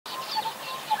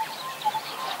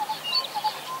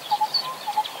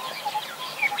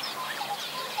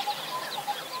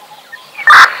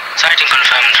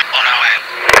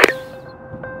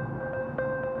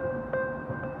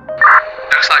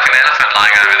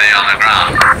Stay on the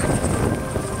ground.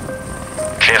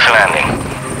 Clear for landing.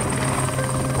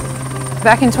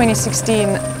 Back in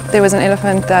 2016, there was an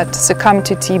elephant that succumbed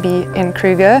to TB in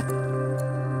Kruger.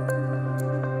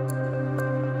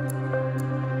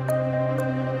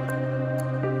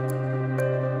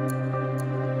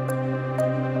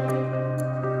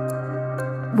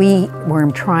 We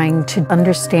were trying to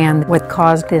understand what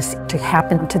caused this to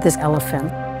happen to this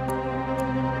elephant.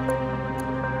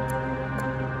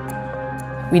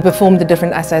 We performed the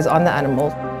different assays on the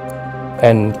animal.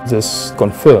 And this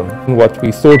confirmed what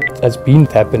we thought has been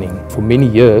happening for many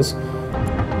years.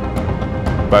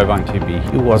 Bovine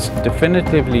TB was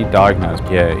definitively diagnosed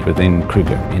here within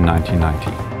Kruger in 1990.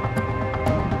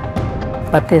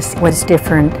 But this was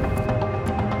different.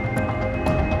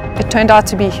 It turned out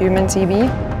to be human TB.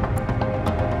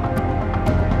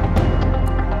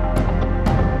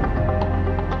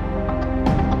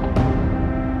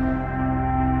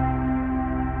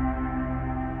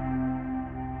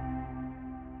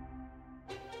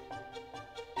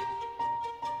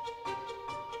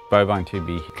 Bovine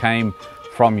TB came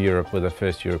from Europe with the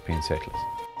first European settlers.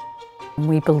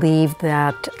 We believe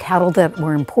that cattle that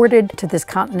were imported to this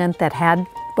continent that had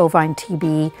bovine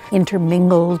TB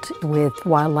intermingled with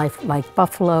wildlife like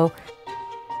buffalo.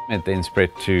 It then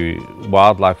spread to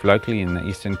wildlife locally in the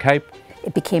Eastern Cape.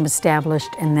 It became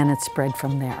established and then it spread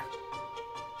from there.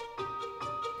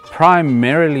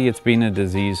 Primarily it's been a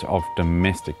disease of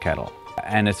domestic cattle.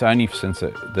 And it's only since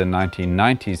the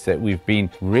 1990s that we've been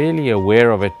really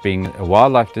aware of it being a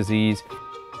wildlife disease.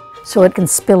 So it can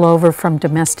spill over from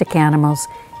domestic animals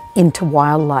into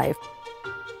wildlife.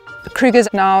 Kruger's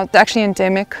now actually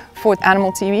endemic for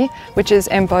animal TB, which is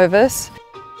M. bovis.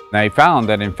 They found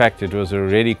that in fact it was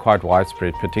already quite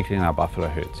widespread, particularly in our buffalo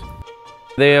herds.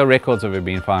 There are records of it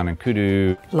being found in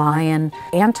kudu, lion,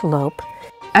 antelope.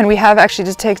 And we have actually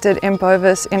detected M.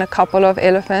 bovis in a couple of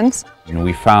elephants.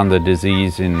 We found the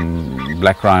disease in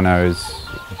black rhinos,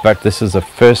 but this is the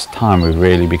first time we've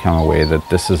really become aware that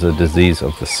this is a disease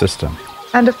of the system.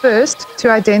 And a first to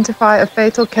identify a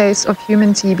fatal case of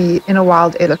human TB in a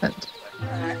wild elephant.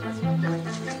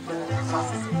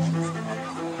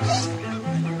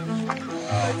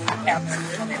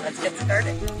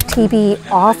 TB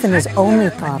often is only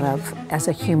thought of as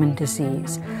a human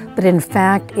disease, but in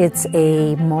fact it's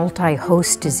a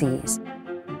multi-host disease.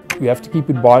 We have to keep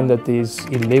in mind that there's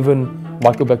 11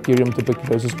 Mycobacterium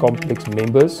tuberculosis complex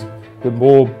members. The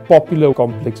more popular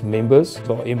complex members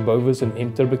are M. bovis and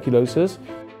M. tuberculosis.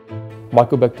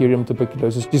 Mycobacterium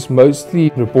tuberculosis is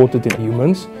mostly reported in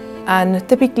humans. And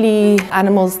typically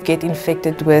animals get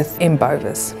infected with M.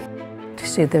 bovis.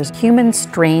 So there's human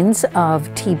strains of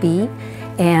TB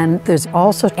and there's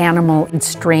also animal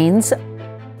strains.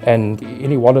 And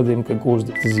any one of them can cause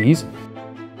the disease.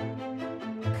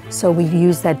 So we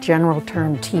use that general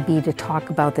term TB to talk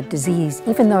about the disease,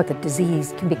 even though the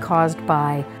disease can be caused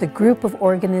by the group of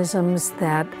organisms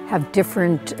that have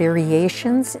different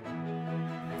variations.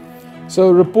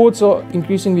 So reports are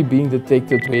increasingly being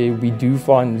detected where we do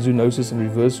find zoonosis and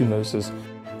reverse zoonosis.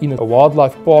 In a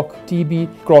wildlife park,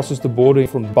 TB crosses the border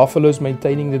from buffaloes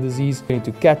maintaining the disease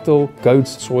into cattle,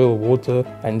 goats, soil, water,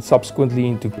 and subsequently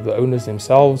into the owners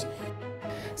themselves.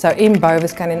 So M.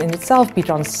 bovis can in itself be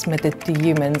transmitted to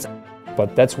humans.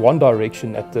 But that's one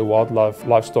direction at the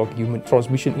wildlife-livestock-human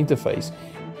transmission interface.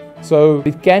 So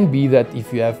it can be that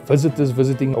if you have visitors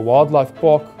visiting a wildlife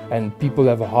park and people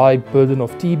have a high burden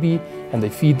of TB and they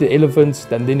feed the elephants,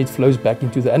 then it flows back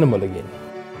into the animal again.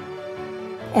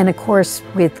 And of course,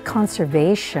 with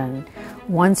conservation,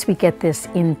 once we get this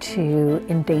into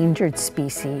endangered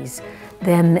species,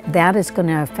 then that is going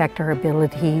to affect our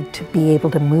ability to be able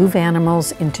to move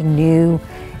animals into new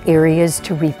areas,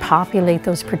 to repopulate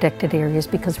those protected areas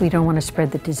because we don't want to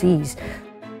spread the disease.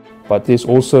 But there's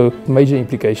also major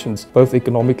implications, both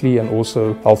economically and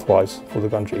also health-wise for the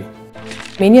country.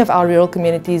 Many of our rural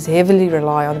communities heavily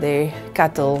rely on their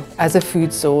cattle as a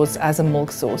food source, as a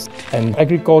milk source. And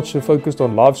agriculture focused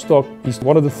on livestock is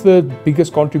one of the third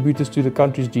biggest contributors to the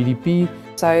country's GDP.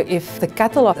 So if the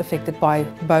cattle are affected by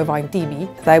bovine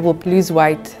TB, they will lose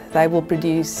weight, they will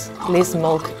produce less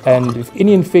milk. And if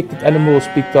any infected animal is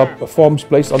picked up, a farm is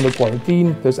placed under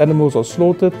quarantine, those animals are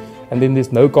slaughtered, and then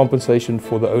there's no compensation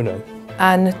for the owner.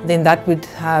 And then that would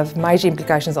have major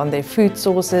implications on their food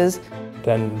sources.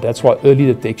 And that's why early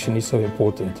detection is so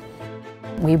important.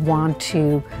 We want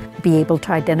to be able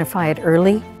to identify it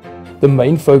early. The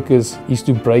main focus is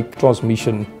to break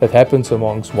transmission that happens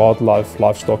amongst wildlife,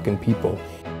 livestock and people.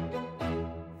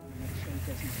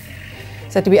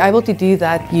 So to be able to do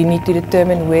that, you need to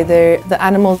determine whether the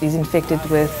animal is infected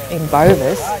with M.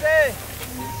 bovis.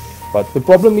 But the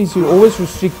problem is you're always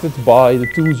restricted by the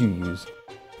tools you use.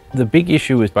 The big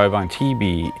issue with bovine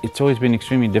TB, it's always been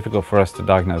extremely difficult for us to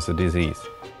diagnose the disease.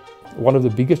 One of the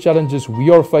biggest challenges we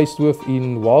are faced with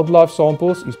in wildlife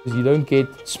samples is you don't get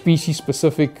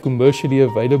species-specific commercially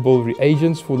available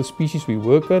reagents for the species we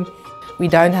work in. We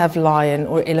don't have lion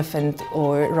or elephant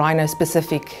or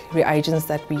rhino-specific reagents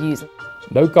that we use.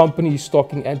 No company is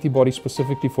stocking antibodies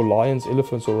specifically for lions,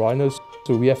 elephants or rhinos.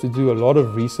 So we have to do a lot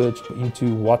of research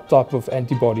into what type of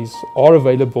antibodies are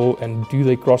available and do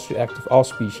they cross-react with our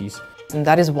species. And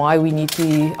that is why we need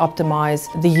to optimize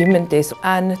the human test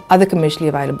and other commercially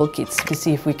available kits to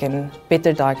see if we can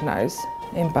better diagnose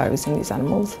MPOs in these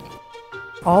animals.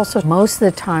 Also, most of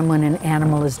the time when an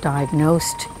animal is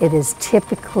diagnosed, it is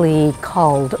typically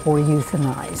culled or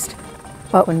euthanized.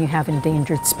 But when you have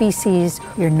endangered species,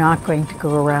 you're not going to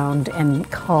go around and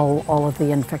cull all of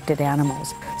the infected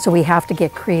animals. So we have to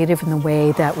get creative in the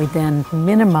way that we then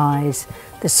minimize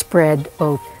the spread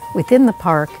both within the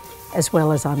park as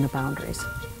well as on the boundaries.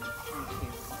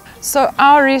 So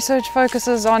our research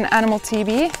focuses on animal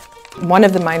TB. One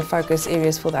of the main focus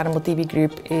areas for the animal TB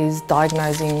group is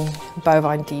diagnosing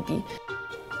bovine TB.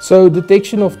 So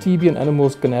detection of TB in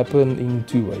animals can happen in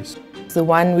two ways. The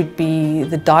one would be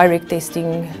the direct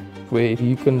testing, where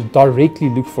you can directly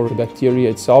look for the bacteria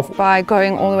itself. By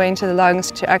going all the way into the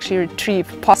lungs to actually retrieve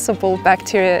possible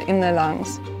bacteria in the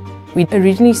lungs. We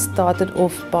originally started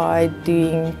off by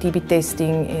doing TB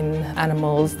testing in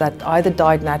animals that either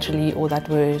died naturally or that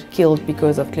were killed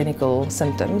because of clinical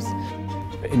symptoms.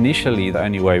 Initially, the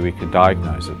only way we could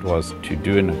diagnose it was to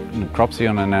do a necropsy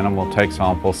on an animal, take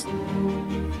samples.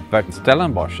 But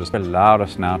Stellenbosch has allowed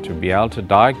us now to be able to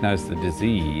diagnose the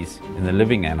disease in the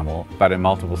living animal, but in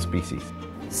multiple species.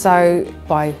 So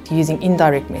by using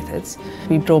indirect methods,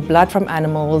 we draw blood from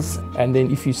animals. And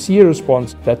then if you see a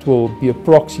response, that will be a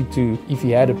proxy to if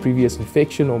he had a previous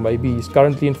infection or maybe he's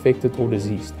currently infected or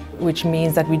diseased. Which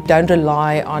means that we don't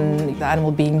rely on the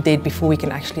animal being dead before we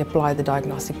can actually apply the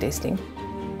diagnostic testing.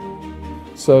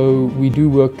 So we do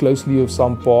work closely with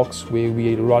some parks where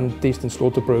we run test and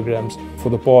slaughter programs for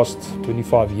the past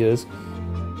 25 years.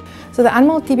 So the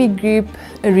animal TB group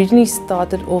originally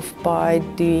started off by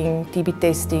doing TB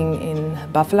testing in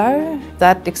buffalo.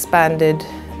 That expanded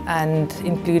and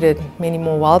included many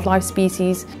more wildlife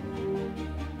species.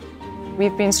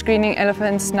 We've been screening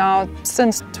elephants now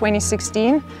since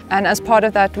 2016, and as part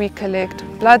of that we collect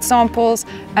blood samples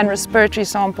and respiratory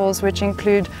samples, which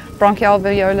include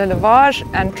bronchoalveolar lavage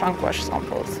and trunk wash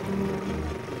samples.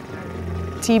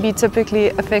 TB typically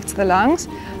affects the lungs,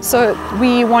 so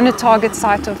we want to target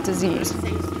site of disease.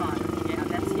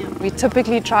 We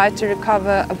typically try to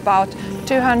recover about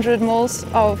 200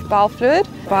 ml of bowel fluid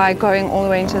by going all the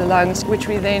way into the lungs, which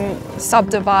we then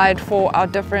subdivide for our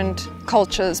different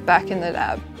cultures back in the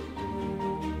lab.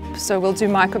 So we'll do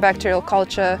mycobacterial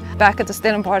culture back at the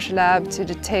Stellenbosch lab to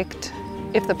detect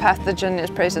if the pathogen is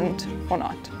present or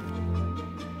not.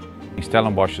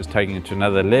 Stellenbosch is taking it to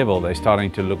another level. They're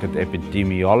starting to look at the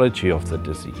epidemiology of the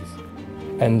disease.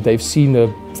 And they've seen a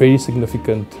very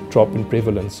significant drop in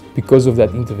prevalence because of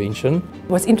that intervention.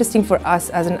 What's interesting for us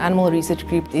as an animal research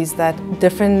group is that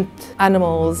different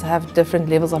animals have different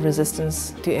levels of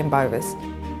resistance to M. bovis.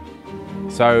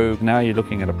 So now you're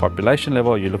looking at a population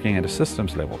level, you're looking at a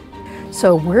systems level.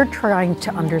 So we're trying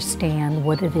to understand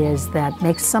what it is that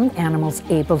makes some animals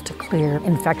able to clear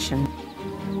infection.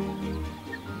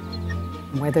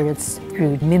 Whether it's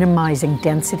through minimizing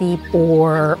density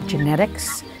or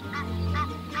genetics.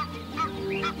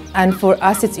 And for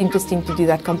us, it's interesting to do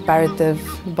that comparative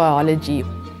biology.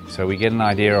 So we get an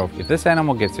idea of if this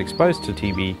animal gets exposed to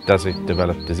TB, does it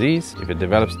develop disease? If it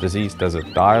develops disease, does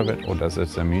it die of it, or does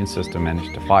its immune system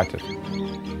manage to fight it?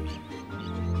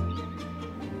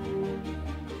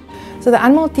 So the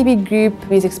animal TB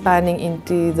group is expanding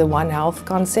into the One Health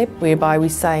concept, whereby we're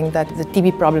saying that the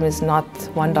TB problem is not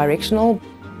one-directional.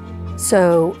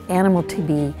 So animal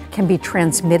TB can be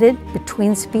transmitted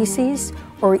between species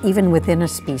or even within a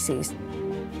species.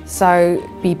 So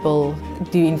people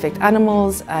do infect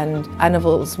animals, and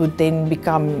animals would then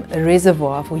become a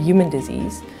reservoir for human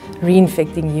disease,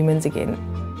 reinfecting humans again.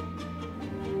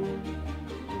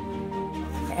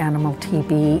 Animal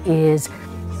TB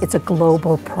it's a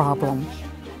global problem.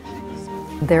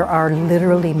 There are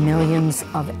literally millions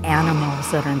of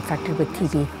animals that are infected with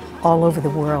TB all over the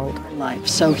world.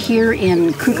 So here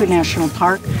in Kruger National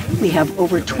Park, we have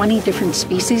over 20 different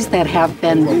species that have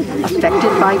been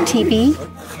affected by TB.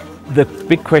 The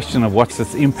big question of what's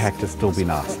its impact has still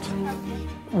been asked.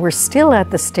 We're still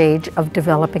at the stage of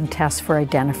developing tests for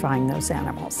identifying those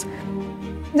animals.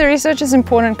 The research is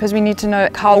important because we need to know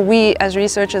how we as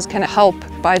researchers can help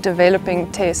by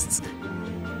developing tests.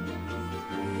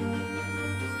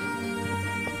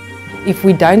 If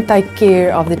we don't take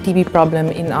care of the TB problem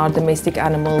in our domestic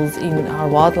animals, in our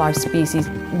wildlife species,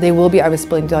 there will be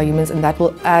overspill into our humans, and that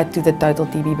will add to the total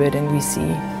TB burden we see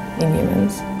in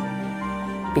humans.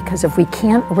 Because if we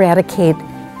can't eradicate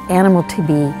animal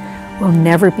TB, we'll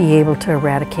never be able to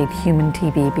eradicate human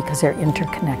TB because they're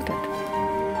interconnected.